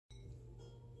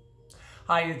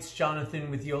Hi, it's Jonathan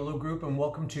with the Olow Group, and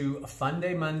welcome to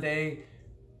FunDay Monday.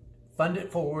 Fund It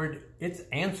Forward. It's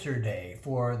Answer Day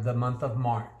for the month of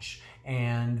March.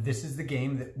 And this is the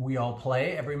game that we all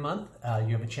play every month. You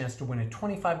have a chance to win a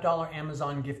 $25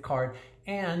 Amazon gift card,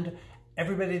 and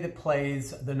everybody that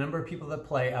plays, the number of people that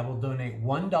play, I will donate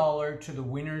 $1 to the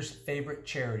winner's favorite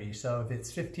charity. So if it's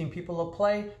 15 people that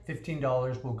play,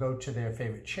 $15 will go to their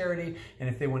favorite charity. And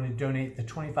if they want to donate the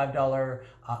 $25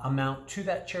 amount to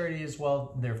that charity as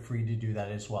well, they're free to do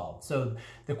that as well. So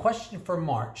the question for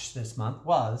March this month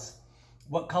was,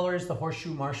 what color is the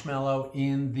horseshoe marshmallow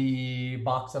in the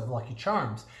box of Lucky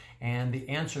Charms? And the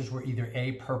answers were either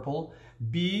A, purple,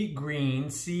 B,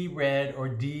 green, C, red, or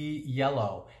D,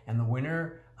 yellow. And the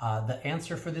winner, the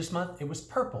answer for this month, it was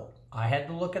purple. I had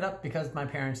to look it up because my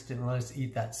parents didn't let us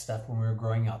eat that stuff when we were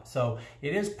growing up. So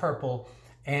it is purple.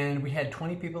 And we had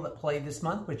 20 people that played this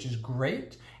month, which is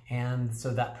great. And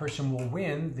so that person will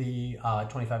win the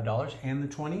 $25 and the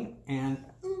 20. And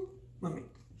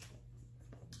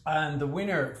the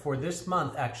winner for this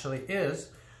month actually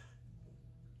is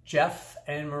Jeff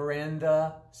and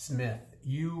Miranda Smith.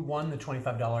 You won the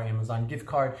 $25 Amazon gift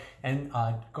card and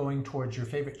going towards your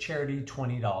favorite charity,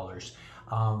 $20.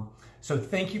 So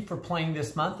thank you for playing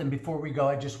this month. And before we go,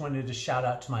 I just wanted to shout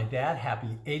out to my dad.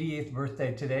 Happy 88th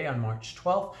birthday today on March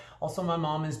 12th. Also, my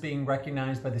mom is being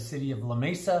recognized by the city of La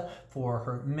Mesa for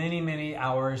her many, many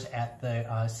hours at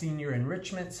the Senior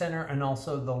Enrichment Center and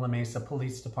also the La Mesa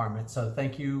Police Department. So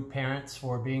thank you, parents,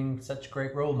 for being such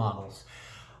great role models.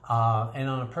 And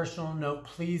on a personal note,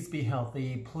 please be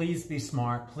healthy, please be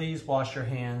smart, please wash your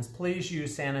hands, please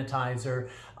use sanitizer.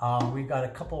 We've got a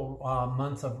couple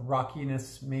months of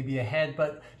rockiness maybe ahead,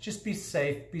 but just be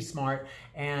safe, be smart.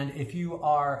 And if you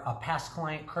are a past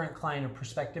client, current client, or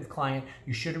prospective client,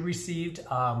 you should have received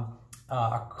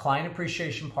our client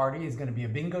appreciation party is going to be a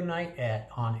bingo night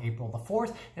on April the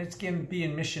 4th, and it's going to be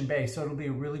in Mission Bay, so it'll be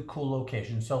a really cool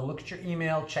location. So look at your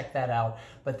email, check that out.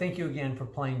 But thank you again for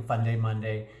playing FunDay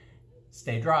Monday.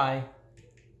 Stay dry.